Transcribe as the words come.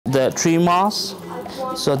The tree moss.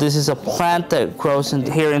 So this is a plant that grows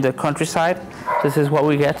here in the countryside. This is what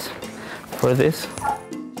we get for this.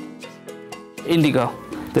 Indigo.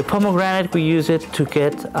 The pomegranate, we use it to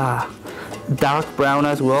get dark brown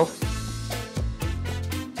as well.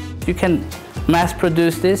 You can mass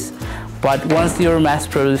produce this, but once you're mass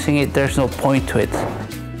producing it, there's no point to it.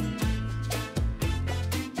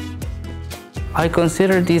 I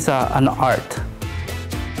consider this an art.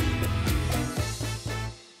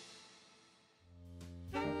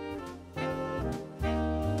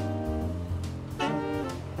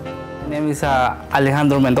 My name is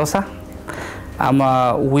Alejandro Mendoza. I'm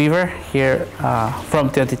a weaver here from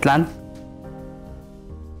Tenotichlan.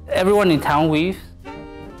 Everyone in town weaves.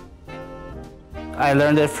 I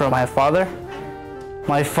learned it from my father.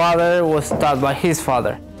 My father was taught by his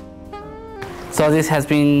father. So this has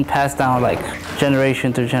been passed down like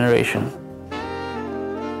generation to generation.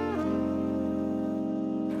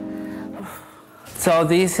 So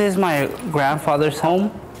this is my grandfather's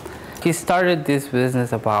home. He started this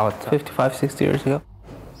business about 55, 60 years ago.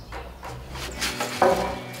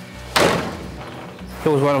 He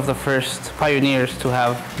was one of the first pioneers to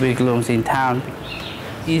have big looms in town.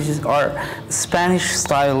 These are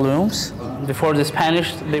Spanish-style looms. Before the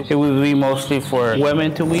Spanish, they would be mostly for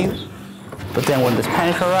women to weave. But then when the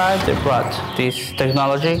Spanish arrived, they brought this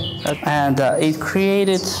technology, and it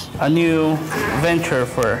created a new venture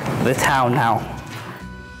for the town now.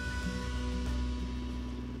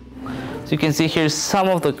 So you can see here some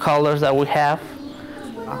of the colors that we have.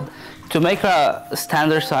 To make a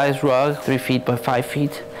standard size rug, 3 feet by 5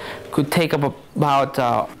 feet, could take up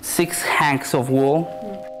about 6 hanks of wool.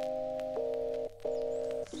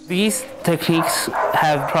 These techniques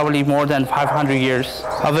have probably more than 500 years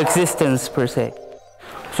of existence per se.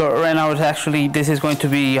 So right now this is going to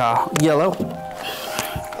be yellow.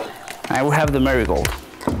 And we have the marigold.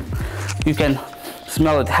 You can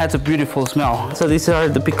smell it, it has a beautiful smell. So these are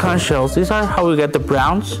the pecan shells. These are how we get the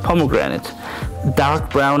browns. Pomegranate, dark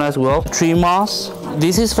brown as well. Tree moss.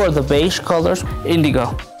 This is for the beige colors.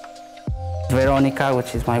 Indigo. Veronica,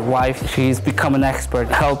 which is my wife, she's become an expert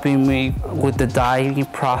helping me with the dyeing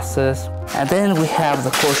process. And then we have the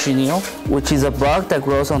cochineal, which is a bug that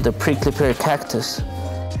grows on the prickly pear cactus.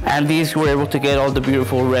 And these we're able to get all the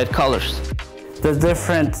beautiful red colors. The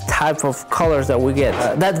different type of colors that we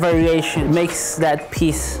get, that variation makes that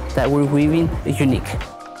piece that we're weaving unique.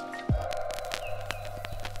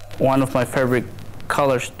 One of my favorite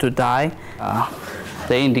colors to dye,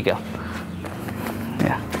 the indigo.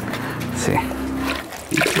 Yeah. See,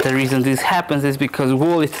 the reason this happens is because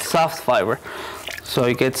wool is soft fiber, so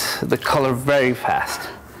it gets the color very fast.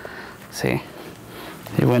 See,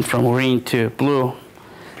 it went from green to blue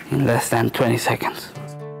in less than 20 seconds.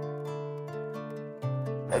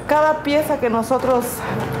 Cada pieza que nosotros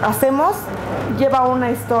hacemos lleva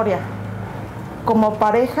una historia, como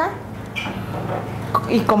pareja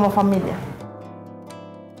y como familia.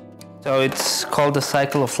 So it's called the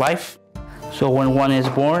cycle of life. So when one is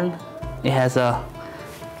born, it has a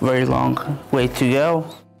very long way to go.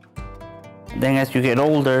 Then as you get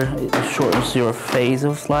older, it shortens your phase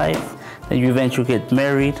of life. Then you eventually get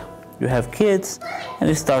married, you have kids, and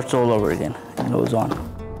it starts all over again. It goes on.